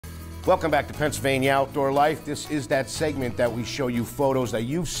Welcome back to Pennsylvania Outdoor Life. This is that segment that we show you photos that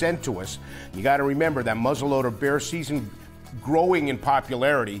you've sent to us. You got to remember that muzzleloader bear season growing in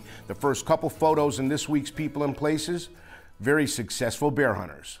popularity. The first couple photos in this week's People and Places, very successful bear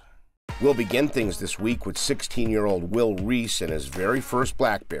hunters. We'll begin things this week with 16-year-old Will Reese and his very first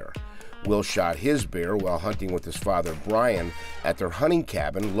black bear. Will shot his bear while hunting with his father Brian at their hunting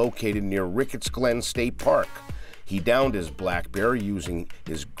cabin located near Ricketts Glen State Park. He downed his black bear using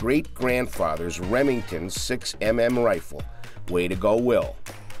his great-grandfather's Remington 6mm rifle. Way to go, Will.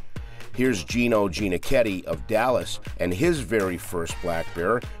 Here's Gino Giannichetti of Dallas and his very first black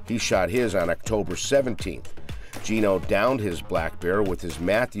bear. He shot his on October 17th. Gino downed his black bear with his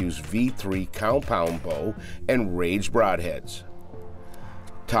Mathews V3 compound bow and Rage broadheads.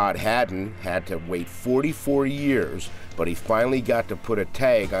 Todd Haddon had to wait 44 years, but he finally got to put a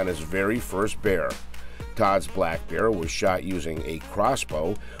tag on his very first bear. Todd's black bear was shot using a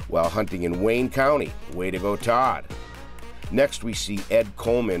crossbow while hunting in Wayne County. Way to go, Todd. Next, we see Ed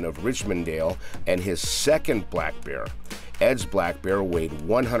Coleman of Richmondale and his second black bear. Ed's black bear weighed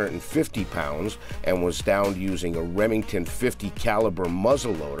 150 pounds and was downed using a Remington 50 caliber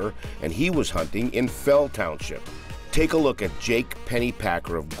muzzleloader, and he was hunting in Fell Township. Take a look at Jake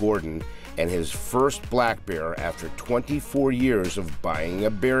Pennypacker of Gordon and his first black bear after 24 years of buying a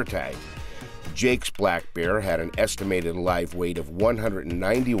bear tag. Jake's black bear had an estimated live weight of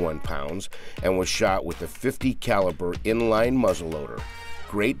 191 pounds and was shot with a 50 caliber inline muzzleloader.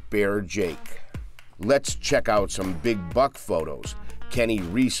 Great bear, Jake. Let's check out some big buck photos. Kenny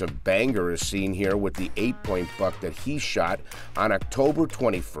Reese of Bangor is seen here with the 8-point buck that he shot on October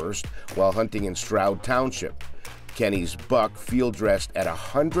 21st while hunting in Stroud Township. Kenny's buck field dressed at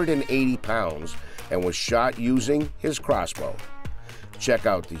 180 pounds and was shot using his crossbow. Check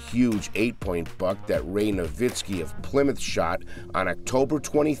out the huge 8-point buck that Ray Nowitzki of Plymouth shot on October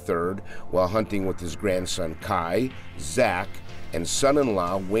 23rd while hunting with his grandson Kai, Zach, and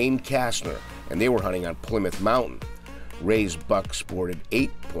son-in-law Wayne Kastner, and they were hunting on Plymouth Mountain. Ray's buck sported 8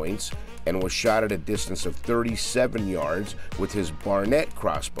 points and was shot at a distance of 37 yards with his Barnett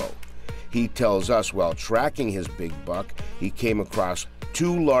crossbow. He tells us while tracking his big buck, he came across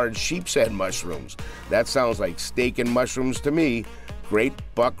 2 large sheep's head mushrooms. That sounds like steak and mushrooms to me. Great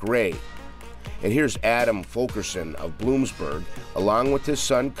buck, Ray. And here's Adam Fulkerson of Bloomsburg, along with his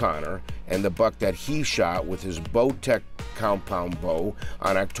son Connor, and the buck that he shot with his Bowtech compound bow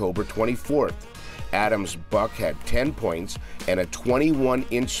on October 24th. Adam's buck had 10 points and a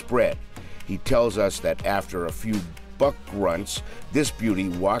 21-inch spread. He tells us that after a few buck grunts, this beauty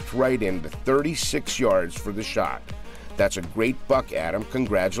walked right into 36 yards for the shot. That's a great buck, Adam.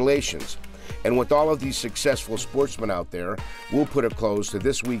 Congratulations. And with all of these successful sportsmen out there, we'll put a close to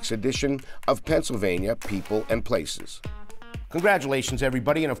this week's edition of Pennsylvania People and Places. Congratulations,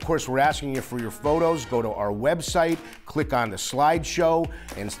 everybody. And of course, we're asking you for your photos. Go to our website, click on the slideshow,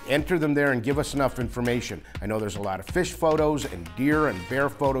 and enter them there and give us enough information. I know there's a lot of fish photos and deer and bear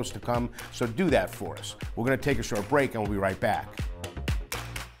photos to come, so do that for us. We're going to take a short break and we'll be right back.